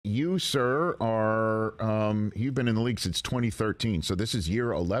sir, you've been in the league since 2013, so this is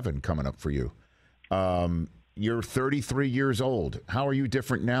year 11 coming up for you. You're 33 years old. How are you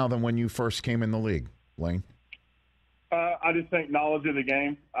different now than when you first came in the league, Lane? I just think knowledge of the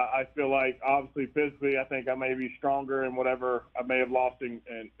game. I feel like, obviously, physically, I think I may be stronger in whatever I may have lost in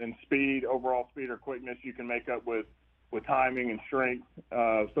speed, overall speed or quickness you can make up with timing and strength.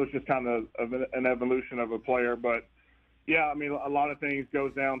 So it's just kind of an evolution of a player. But, yeah, I mean, a lot of things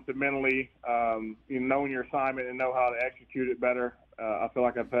goes down to mentally, knowing your assignment and know how to execute it better. I feel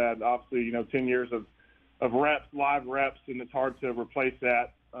like I've had, obviously, 10 years of reps, live reps, and it's hard to replace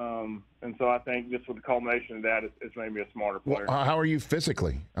that. And so I think just with the culmination of that, it's made me a smarter player. Well, how are you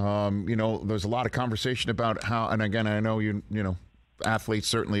physically? There's a lot of conversation about how, and again, I know athletes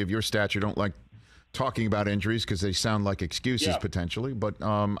certainly of your stature don't like talking about injuries because they sound like excuses potentially. But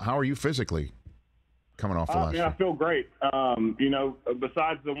how are you phically coming off the last year? I feel great.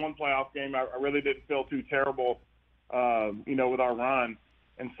 Besides the one playoff game, I really didn't feel too terrible, with our run.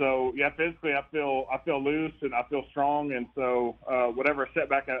 And so, physically I feel loose and I feel strong. And so whatever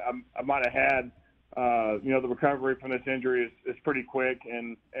setback I might have had, the recovery from this injury is pretty quick.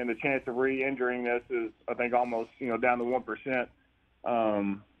 And the chance of re-injuring this is, I think, almost, down to 1%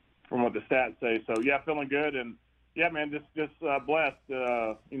 from what the stats say. So, feeling good. And, man, just blessed,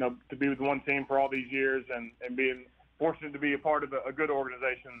 to be with one team for all these years and being fortunate to be a part of a good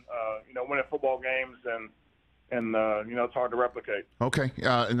organization, winning football games and it's hard to replicate. Okay.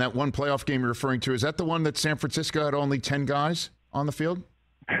 And that one playoff game you're referring to, is that the one that San Francisco had only 10 guys on the field?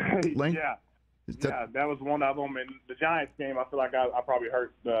 Lane? Yeah, that was one of them. And the Giants game, I feel like I probably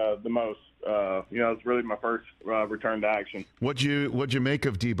hurt the most. It's really my first return to action. What'd you make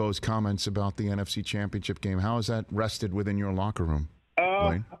of Debo's comments about the NFC Championship game? How has that rested within your locker room,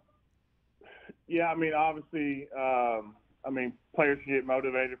 Lane? Yeah, I mean, obviously, players can get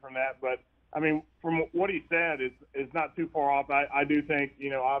motivated from that, but I mean, from what he said, is not too far off. I do think,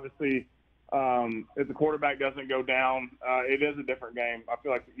 obviously, if the quarterback doesn't go down, it is a different game. I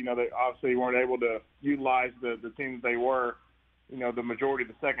feel like, they obviously weren't able to utilize the teams they were, the majority of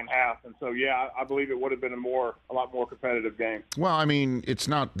the second half. And so, I believe it would have been a lot more competitive game. Well, I mean, it's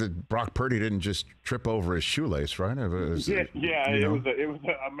not that Brock Purdy didn't just trip over his shoelace, right? It was a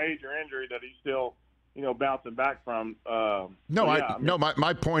major injury that he still – bouncing back from.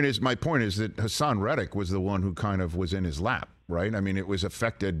 My point is that Hassan Reddick was the one who kind of was in his lap, right? I mean, it was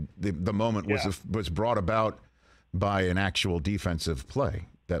affected. The moment was brought about by an actual defensive play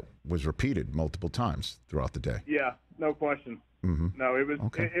that was repeated multiple times throughout the day. Yeah, no question. Mm-hmm. No, it was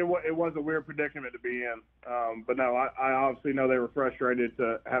it was a weird predicament to be in. But no, I obviously know they were frustrated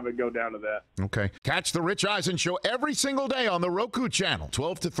to have it go down to that. Okay. Catch the Rich Eisen Show every single day on the Roku channel,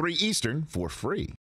 12 to 3 Eastern, for free.